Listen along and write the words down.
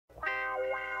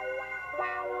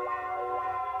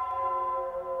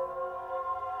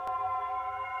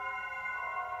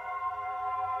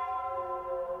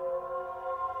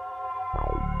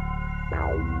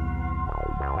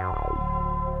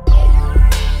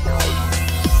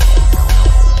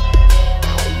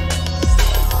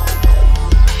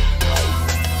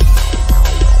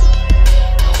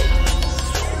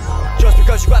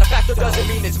doesn't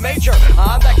mean it's major.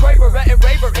 I'm that craver,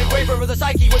 engraver of the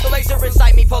psyche with the laser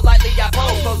inside me. Politely I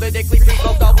pose, politically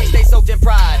provoked, always stay soaked in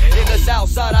pride. In the south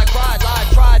side I cried, lied,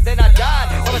 tried, then I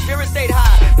died. But my spirit stayed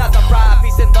high, not the pride.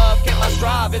 Peace and love kept my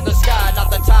strive in the sky,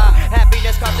 not the time.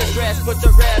 Happiness, constant stress, put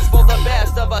to rest for the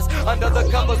best of us. Under the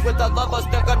covers with the lovers,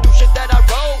 dug a new shit that I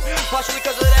wrote. Partially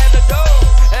cause of the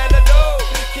antidote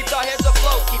keeps our heads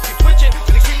afloat, keeps you twitching to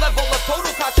the extreme level of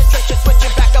total concentration.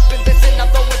 Switching back up and listen, I'm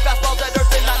throwing fastballs at earth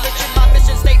and not lynching. My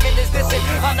mission statement is this,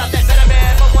 I'm not that better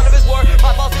man, but one of his word.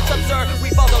 My fault is absurd,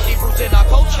 we follow deep roots in our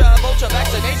culture. Vulture,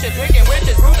 vaccination, drinking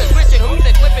witches, bruising, switching,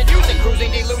 hoosing, flipping, using,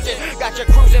 cruising, delusion. Got you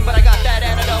cruising, but I got that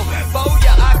antidote for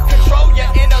ya. I control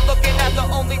ya, inner looking at the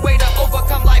only way to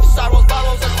overcome life's sorrows.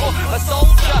 Borrows us for a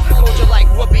soldier. Hold you like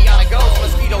whoopee on a ghost,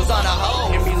 mosquitoes on a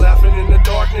hoe. Hear me laughing in the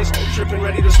darkness, tripping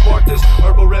ready to spark this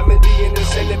herbal remedy, and it's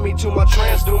sending me to my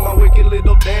trance. Do my wicked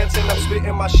little dance and I'm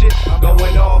spitting my shit,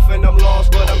 going off and I'm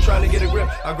lost, but I'm trying to get a grip.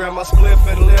 I grab my spliff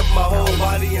and lift my whole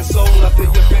body and soul. After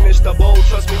you finish the bowl,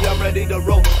 trust me, I'm ready to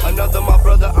roll. Another my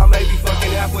brother, I may be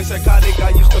fucking halfway psychotic. I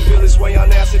used to feel this way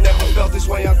on acid, never felt this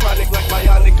way on chronic, like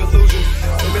bionic illusion.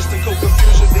 The mystical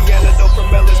confusion, the antidote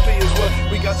from L.S.P is what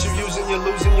we got you using. You're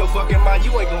losing your fucking mind,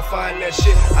 you ain't gonna find that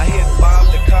shit. I hit bomb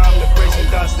to calm the crazy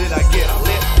thoughts that I get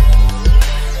lit.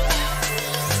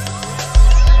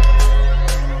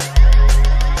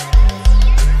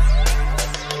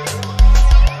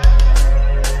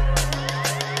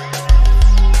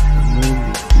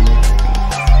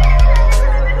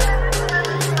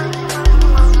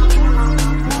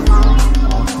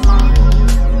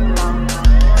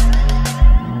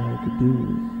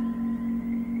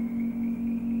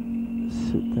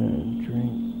 Sit there and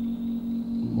drink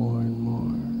more and